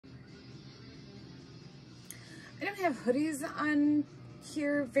I don't have hoodies on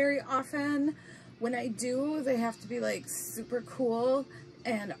here very often. When I do, they have to be like super cool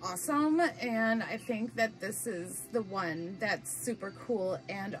and awesome, and I think that this is the one that's super cool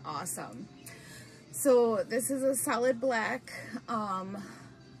and awesome. So this is a solid black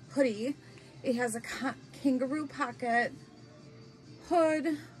hoodie. It has a kangaroo pocket,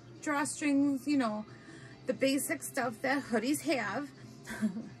 hood, drawstrings, you know, the basic stuff that hoodies have.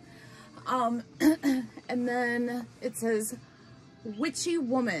 And then it says Witchy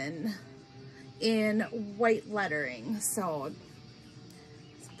Woman in white lettering, so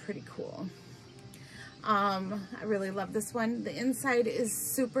it's pretty cool. I really love this one. The inside is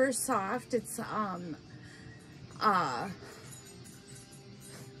super soft. It's I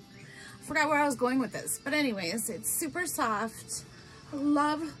forgot where I was going with this, but anyways, it's super soft.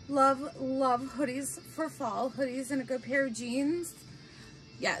 Love, love, love hoodies for fall. Hoodies and a good pair of jeans.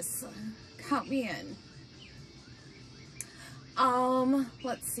 Yes, count me in.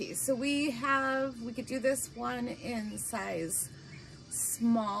 Let's see. So we could do this one in size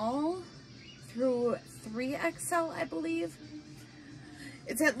small through 3XL, I believe.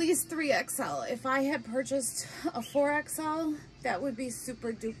 It's at least 3XL. If I had purchased a 4XL, that would be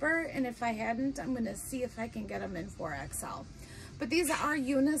super duper. And if I hadn't, I'm going to see if I can get them in 4XL. But these are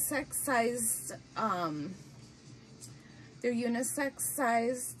unisex sized, they're unisex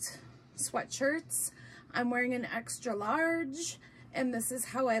sized sweatshirts. I'm wearing an extra large, and this is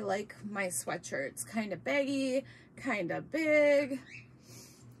how I like my sweatshirts. Kind of baggy, kind of big,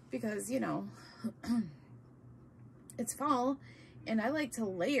 because, you know, it's fall, and I like to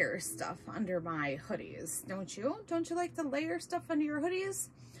layer stuff under my hoodies, don't you? Don't you like to layer stuff under your hoodies?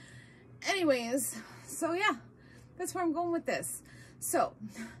 Anyways, so yeah, that's where I'm going with this. So,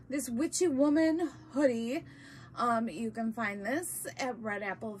 this Witchy Woman hoodie, you can find this at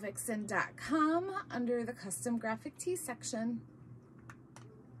redapplevixen.com under the custom graphic tee section.